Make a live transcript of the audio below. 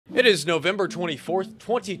It is November 24th,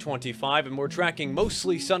 2025, and we're tracking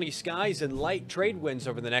mostly sunny skies and light trade winds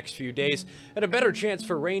over the next few days, and a better chance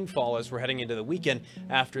for rainfall as we're heading into the weekend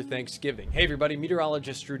after Thanksgiving. Hey everybody,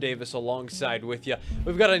 meteorologist Drew Davis alongside with you.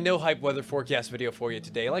 We've got a no-hype weather forecast video for you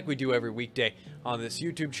today, like we do every weekday on this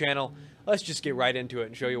YouTube channel. Let's just get right into it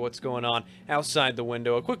and show you what's going on outside the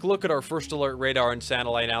window. A quick look at our first alert radar and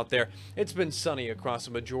satellite out there. It's been sunny across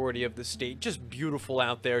a majority of the state. Just beautiful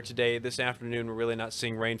out there today. This afternoon, we're really not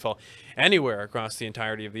seeing rainfall anywhere across the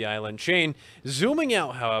entirety of the island chain. Zooming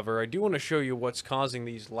out, however, I do want to show you what's causing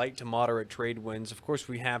these light to moderate trade winds. Of course,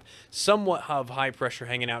 we have somewhat of high pressure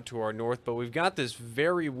hanging out to our north, but we've got this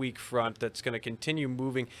very weak front that's going to continue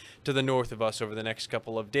moving to the north of us over the next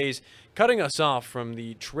couple of days, cutting us off from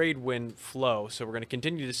the trade wind flow. So we're going to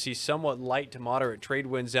continue to see somewhat light to moderate trade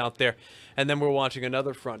winds out there, and then we're watching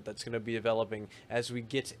another front that's going to be developing as we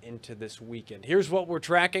get into this weekend. Here's what we're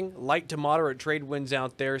tracking: light to moderate trade winds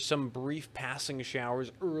out there, some brief passing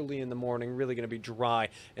showers early in the morning, really going to be dry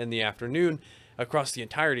in the afternoon across the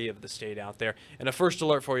entirety of the state out there. And a first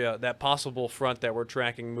alert for you, that possible front that we're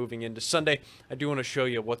tracking moving into Sunday. I do want to show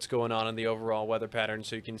you what's going on in the overall weather pattern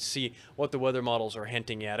so you can see what the weather models are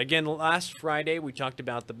hinting at. Again, last Friday we talked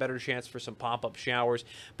about the better chance for some pop-up showers,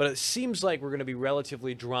 but it seems like we're going to be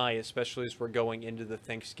relatively dry, especially as we're going into the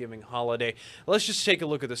Thanksgiving holiday. Let's just take a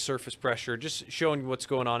look at the surface pressure, just showing what's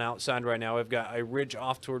going on outside right now. We've got a ridge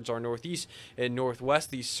off towards our northeast and northwest.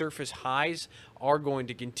 These surface highs are going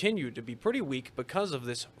to continue to be pretty weak because of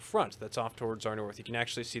this front that's off towards our north. You can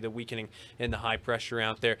actually see the weakening in the high pressure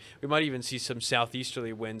out there. We might even see some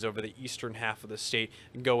southeasterly winds over the eastern half of the state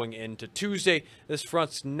going into Tuesday. This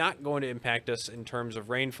front's not going to impact us in terms of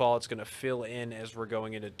rainfall. It's going to fill in as we're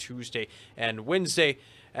going into Tuesday and Wednesday.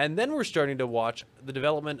 And then we're starting to watch the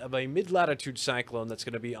development of a mid-latitude cyclone that's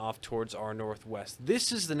going to be off towards our northwest.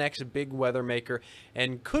 This is the next big weather maker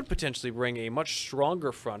and could potentially bring a much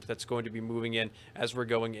stronger front that's going to be moving in as we're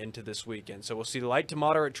going into this weekend. So we'll see light to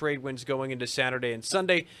moderate trade winds going into Saturday and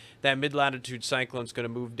Sunday. That mid-latitude cyclone is going to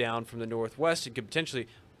move down from the northwest. It could potentially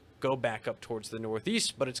go back up towards the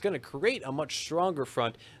northeast, but it's going to create a much stronger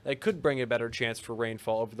front that could bring a better chance for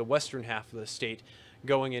rainfall over the western half of the state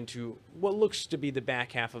going into what looks to be the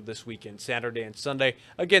back half of this weekend, Saturday and Sunday.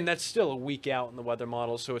 Again, that's still a week out in the weather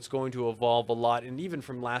model, so it's going to evolve a lot. And even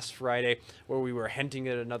from last Friday, where we were hinting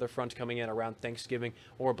at another front coming in around Thanksgiving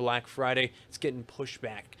or Black Friday, it's getting pushed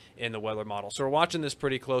back in the weather model. So we're watching this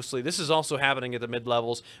pretty closely. This is also happening at the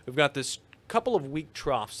mid-levels. We've got this couple of weak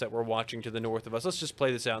troughs that we're watching to the north of us. Let's just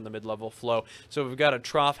play this out in the mid-level flow. So we've got a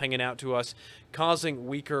trough hanging out to us, causing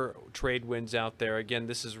weaker trade winds out there. Again,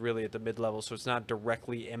 this is really at the mid-level, so it's not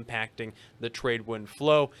directly impacting the trade wind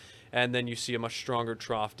flow. And then you see a much stronger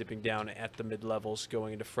trough dipping down at the mid-levels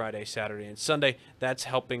going into Friday, Saturday, and Sunday. That's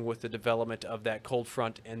helping with the development of that cold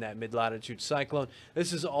front and that mid-latitude cyclone.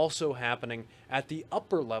 This is also happening at the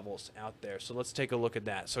upper levels out there. So let's take a look at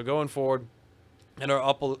that. So going forward, in our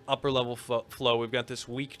upper level flow, we've got this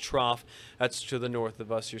weak trough that's to the north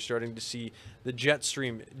of us. You're starting to see the jet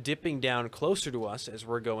stream dipping down closer to us as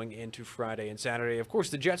we're going into Friday and Saturday. Of course,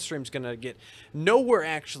 the jet stream's going to get nowhere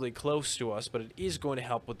actually close to us, but it is going to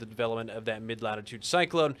help with the development of that mid-latitude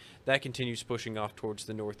cyclone. That continues pushing off towards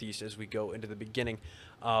the northeast as we go into the beginning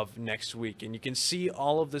of next week. And you can see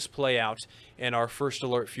all of this play out in our first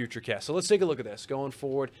alert futurecast. So let's take a look at this. Going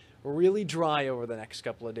forward, really dry over the next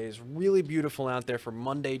couple of days. Really beautiful out there for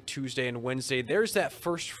Monday, Tuesday, and Wednesday. There's that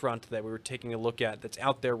first front that we were taking a look at that's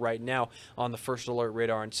out there right now on the first alert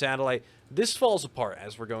radar and satellite. This falls apart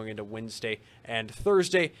as we're going into Wednesday and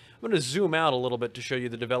Thursday. I'm going to zoom out a little bit to show you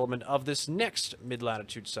the development of this next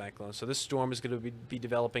mid-latitude cyclone. So this storm is going to be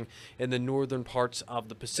developing in the northern parts of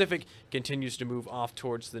the Pacific, continues to move off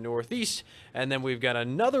towards the northeast, and then we've got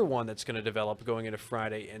another one that's going to develop going into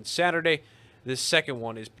Friday and Saturday. This second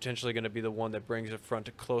one is potentially going to be the one that brings the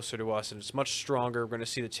front closer to us, and it's much stronger. We're going to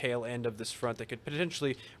see the tail end of this front that could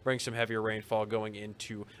potentially bring some heavier rainfall going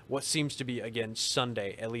into what seems to be, again,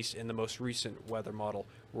 Sunday, at least in the most recent weather model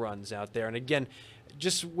runs out there. And again,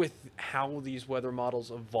 just with how these weather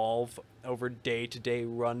models evolve over day to day,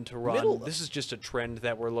 run to run, this is just a trend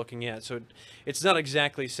that we're looking at. So it's not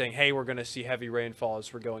exactly saying, hey, we're going to see heavy rainfall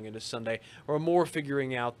as we're going into Sunday. We're more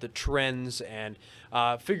figuring out the trends and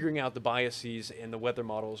figuring out the biases in the weather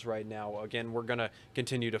models right now. Again, we're going to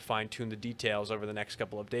continue to fine tune the details over the next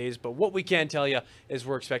couple of days. But what we can tell you is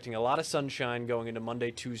we're expecting a lot of sunshine going into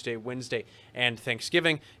Monday, Tuesday, Wednesday, and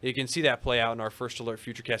Thanksgiving. You can see that play out in our first alert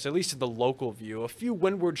futurecast, at least in the local view. A few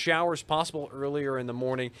windward showers possible earlier in the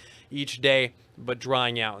morning each day, but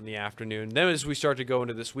drying out in the afternoon. Then as we start to go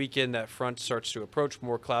into this weekend, that front starts to approach,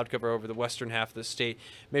 more cloud cover over the western half of the state,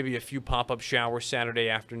 maybe a few pop-up showers Saturday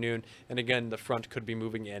afternoon, and again, the front could be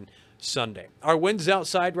moving in Sunday. Our winds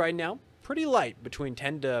outside right now, pretty light, between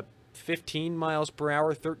 10 to 15 miles per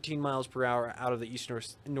hour, 13 miles per hour out of the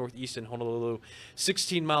northeast in Honolulu,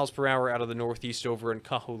 16 miles per hour out of the northeast over in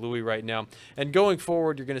Kahului right now. And going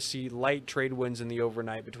forward, you're going to see light trade winds in the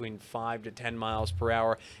overnight between 5 to 10 miles per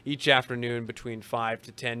hour, each afternoon between 5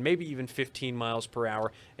 to 10, maybe even 15 miles per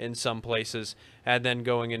hour in some places. And then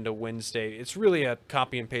going into Wednesday, it's really a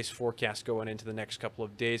copy and paste forecast going into the next couple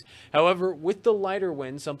of days. However, with the lighter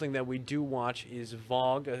winds, something that we do watch is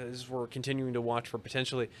Vog, as we're continuing to watch for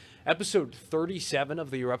potentially episode 37 of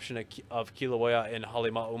the eruption of Kilauea in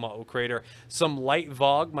Halemaumau crater. Some light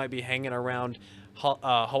Vog might be hanging around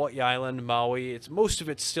Hawaii Island, Maui. Most of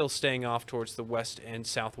it's still staying off towards the west and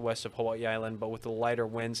southwest of Hawaii Island, but with the lighter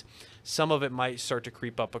winds, some of it might start to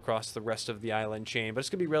creep up across the rest of the island chain, but it's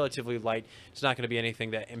going to be relatively light. It's not going to be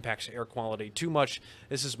anything that impacts air quality too much.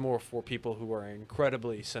 This is more for people who are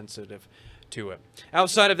incredibly sensitive to it.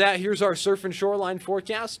 Outside of that, here's our surf and shoreline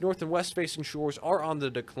forecast. North and west facing shores are on the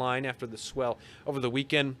decline after the swell over the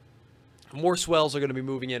weekend. More swells are going to be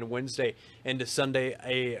moving in Wednesday into Sunday.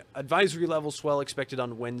 A advisory level swell expected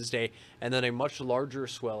on Wednesday, and then a much larger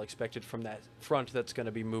swell expected from that front that's going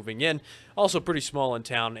to be moving in. Also pretty small in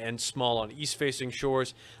town and small on east-facing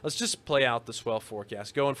shores. Let's just play out the swell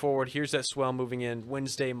forecast. Going forward, here's that swell moving in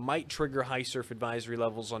Wednesday. Might trigger high surf advisory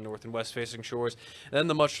levels on north and west-facing shores. And then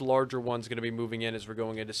the much larger one's going to be moving in as we're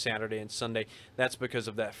going into Saturday and Sunday. That's because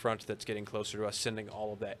of that front that's getting closer to us, sending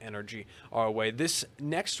all of that energy our way. This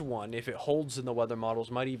next one, if it holds in the weather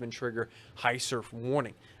models, might even trigger high surf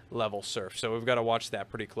warning level surf, so we've got to watch that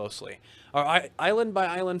pretty closely. Our island by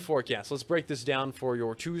island forecast. Let's break this down for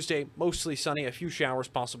your Tuesday. Mostly sunny, a few showers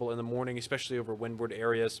possible in the morning, especially over windward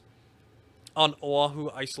areas. On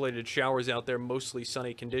Oahu, isolated showers out there, mostly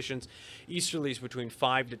sunny conditions. Easterlies between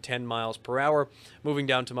 5 to 10 miles per hour. Moving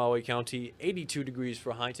down to Maui County, 82 degrees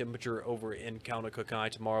for high temperature over in Kauai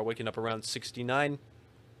tomorrow, waking up around 69.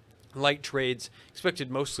 Light trades expected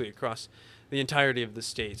mostly across the entirety of the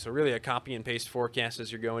state. So really a copy and paste forecast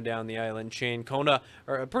as you're going down the island chain. Kona,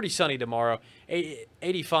 pretty sunny tomorrow.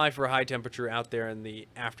 85 for a high temperature out there in the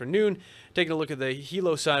afternoon. Taking a look at the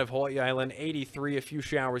Hilo side of Hawaii Island, 83, a few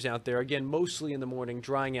showers out there. Again, mostly in the morning,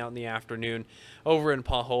 drying out in the afternoon. Over in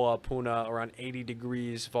Pahoa, Puna, around 80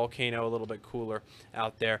 degrees. Volcano, a little bit cooler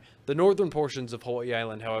out there. The northern portions of Hawaii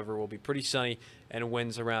Island, however, will be pretty sunny and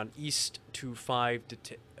winds around east to 5 to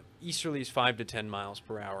 10. Easterlies 5 to 10 miles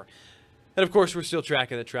per hour. And of course, we're still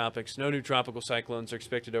tracking the tropics. No new tropical cyclones are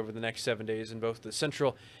expected over the next 7 days in both the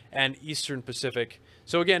central and eastern Pacific.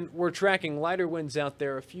 So again, we're tracking lighter winds out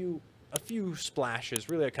there, a few splashes,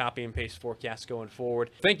 really a copy and paste forecast going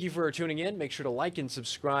forward. Thank you for tuning in. Make sure to like and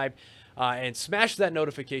subscribe and smash that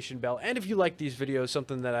notification bell. And if you like these videos,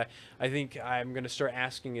 something that I think I'm going to start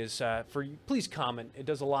asking is for you, please comment. It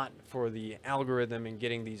does a lot for the algorithm and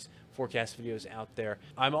getting these forecast videos out there.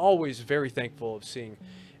 I'm always very thankful of seeing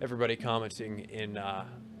everybody commenting in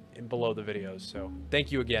below the videos. So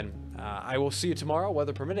thank you again. I will see you tomorrow,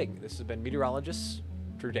 weather permitting. This has been Meteorologist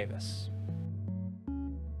Drew Davis.